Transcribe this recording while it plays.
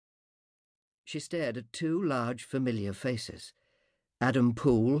She stared at two large, familiar faces, Adam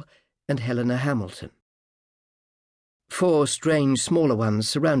Poole and Helena Hamilton. Four strange, smaller ones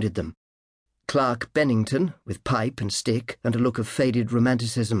surrounded them. Clark Bennington, with pipe and stick and a look of faded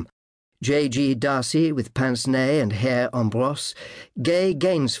romanticism, J.G. Darcy, with pince-nez and hair en brosse, Gay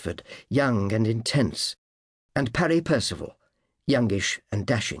Gainsford, young and intense, and Parry Percival, youngish and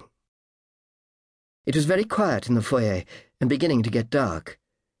dashing. It was very quiet in the foyer and beginning to get dark.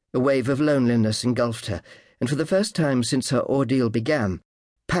 A wave of loneliness engulfed her, and for the first time since her ordeal began,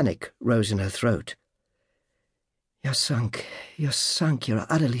 panic rose in her throat. You're sunk, you're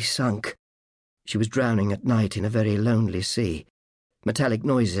utterly sunk. She was drowning at night in a very lonely sea. Metallic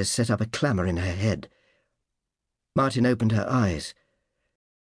noises set up a clamour in her head. Martin opened her eyes.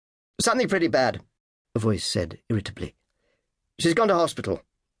 "Something pretty bad," a voice said irritably. "She's gone to hospital.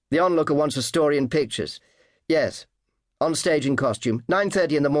 The onlooker wants a story and pictures. Yes, on stage in costume,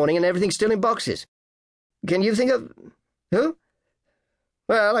 9:30 in the morning, and everything's still in boxes. Can you think of... who?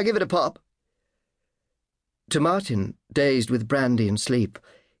 Well, I'll give it a pop." To Martin, dazed with brandy and sleep,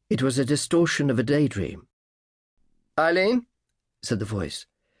 it was a distortion of a daydream. "Eileen," said the voice.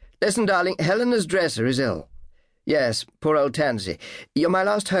 "Listen, darling, Helena's dresser is ill. Yes, poor old Tansy. You're my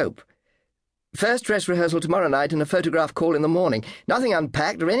last hope. First dress rehearsal tomorrow night and a photograph call in the morning. Nothing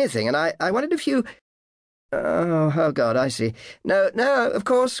unpacked or anything, and I wanted a few... Oh, God, I see. No, of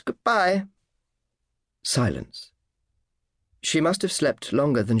course, goodbye." Silence. She must have slept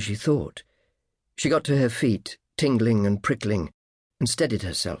longer than she thought. She got to her feet, tingling and prickling, and steadied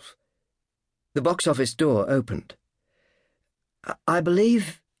herself. The box office door opened. "I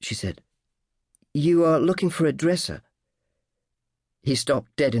believe," she said, "you are looking for a dresser." He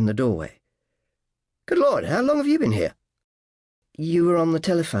stopped dead in the doorway. "Good Lord, how long have you been here?" "You were on the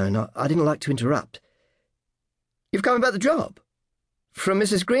telephone. I didn't like to interrupt." "You've come about the job? From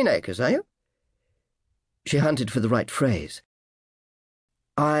Mrs. Greenacres, are you?" She hunted for the right phrase.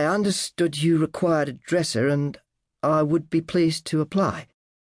 "I understood you required a dresser, and I would be pleased to apply."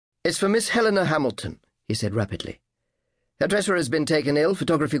 "It's for Miss Helena Hamilton," he said rapidly. "Her dresser has been taken ill,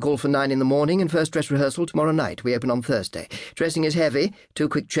 photography call for 9 in the morning, and first dress rehearsal tomorrow night. We open on Thursday. Dressing is heavy, 2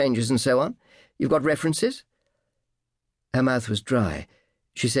 quick changes and so on. You've got references?" Her mouth was dry.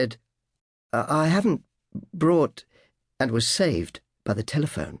 She said, "I haven't brought," and was saved by the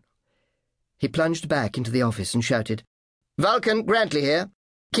telephone. He plunged back into the office and shouted, "Vulcan, Grantley here.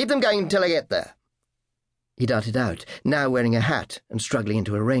 Keep them going until I get there." He darted out, now wearing a hat and struggling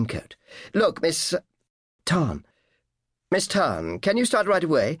into a raincoat. "Look, Miss Tarn. Miss Tarn, can you start right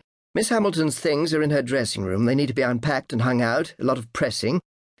away? Miss Hamilton's things are in her dressing room. They need to be unpacked and hung out. A lot of pressing.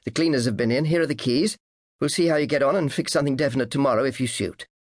 The cleaners have been in. Here are the keys. We'll see how you get on and fix something definite tomorrow if you shoot.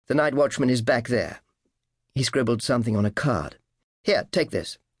 The night watchman is back there." He scribbled something on a card. "Here, take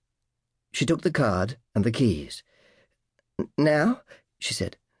this." She took the card and the keys. "Now?" she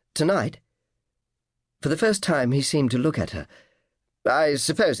said. "Tonight?" For the first time he seemed to look at her. "I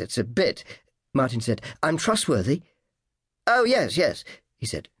suppose it's a bit," Martin said. "I'm trustworthy." "Oh, yes, he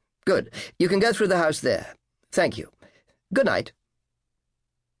said. "Good. You can go through the house there. Thank you. Good night."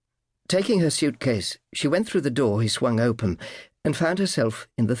 Taking her suitcase, she went through the door he swung open and found herself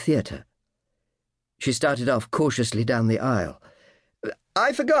in the theatre. She started off cautiously down the aisle.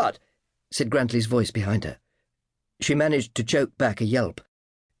 "I forgot," said Grantley's voice behind her. She managed to choke back a yelp.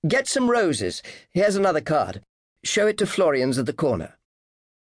 "Get some roses. Here's another card. Show it to Florian's at the corner."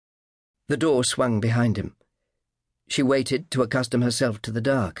 The door swung behind him. She waited to accustom herself to the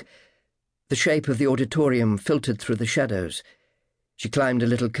dark. The shape of the auditorium filtered through the shadows. She climbed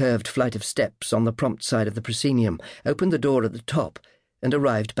a little curved flight of steps on the prompt side of the proscenium, opened the door at the top, and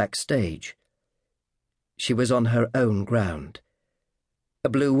arrived backstage. She was on her own ground. A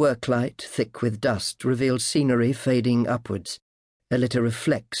blue work light, thick with dust, revealed scenery fading upwards, a litter of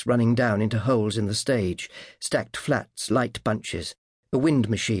flecks running down into holes in the stage, stacked flats, light bunches, a wind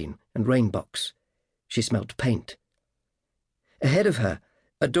machine and rainbox. She smelt paint. Ahead of her,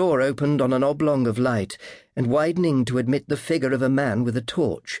 a door opened on an oblong of light, and widening to admit the figure of a man with a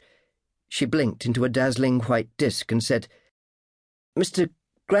torch. She blinked into a dazzling white disk and said, "Mr.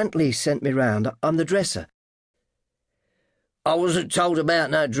 Grantley sent me round. I'm the dresser." "I wasn't told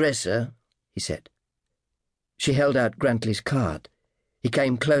about no dresser," he said. She held out Grantley's card. He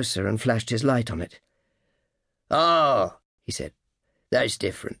came closer and flashed his light on it. "Oh," he said, "that's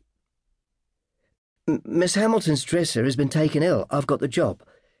different." "Miss Hamilton's dresser has been taken ill. I've got the job."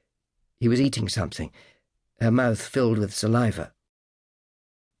 He was eating something, her mouth filled with saliva.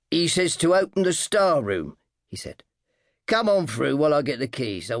 "He says to open the star room," he said. "Come on through while I get the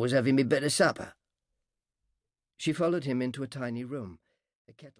keys. I was having me bit of supper." She followed him into a tiny room. A kettle